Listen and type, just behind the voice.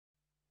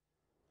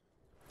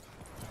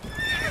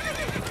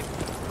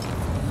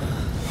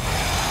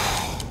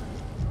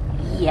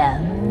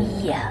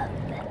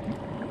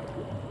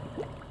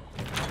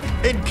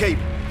Innkeep,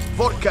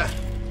 vodka.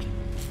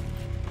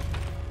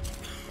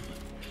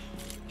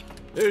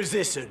 Who's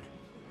this one?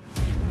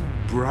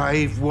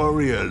 Brave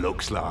warrior,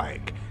 looks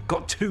like.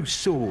 Got 2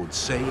 swords,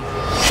 see?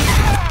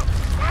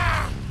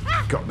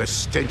 Got the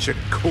stench of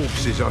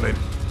corpses on him.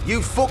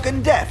 You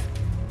fucking deaf?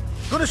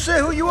 Gonna say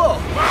who you are?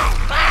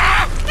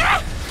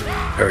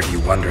 Heard you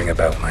wondering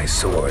about my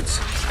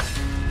swords.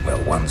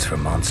 Well, one's for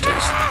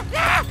monsters.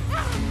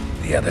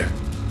 The other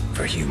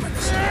for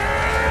humans.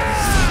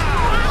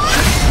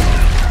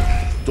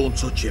 Don't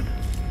touch him.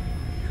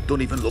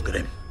 Don't even look at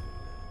him.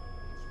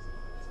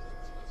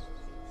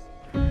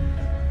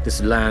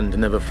 This land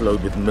never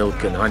flowed with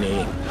milk and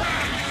honey.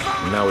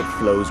 Now it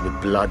flows with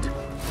blood.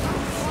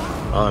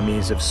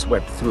 Armies have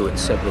swept through it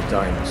several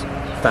times.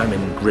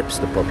 Famine grips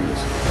the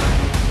populace.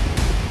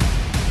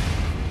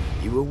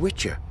 You a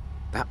witcher?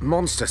 That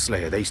monster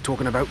slayer they's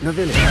talking about in the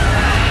village?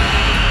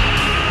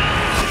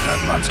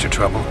 Got monster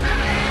trouble?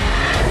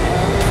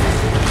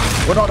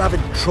 We're not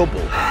having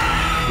trouble.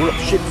 We're up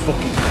shit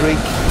fucking creek.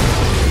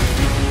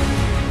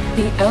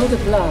 The Elder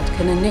Blood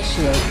can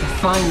initiate the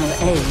final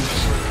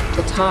age,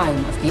 the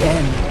time of the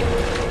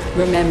end.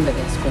 Remember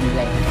this,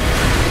 Gwynplaine.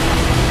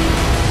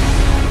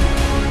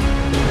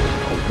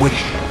 A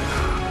wish.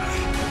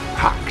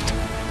 Pact.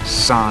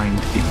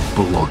 Signed in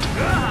blood.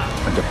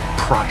 And a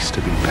price to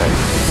be paid.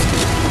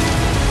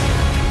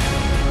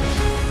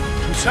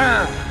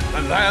 Toussaint,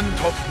 the land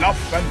of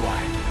love and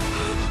wine.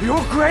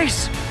 Your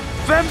Grace,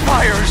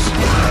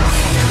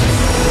 vampires!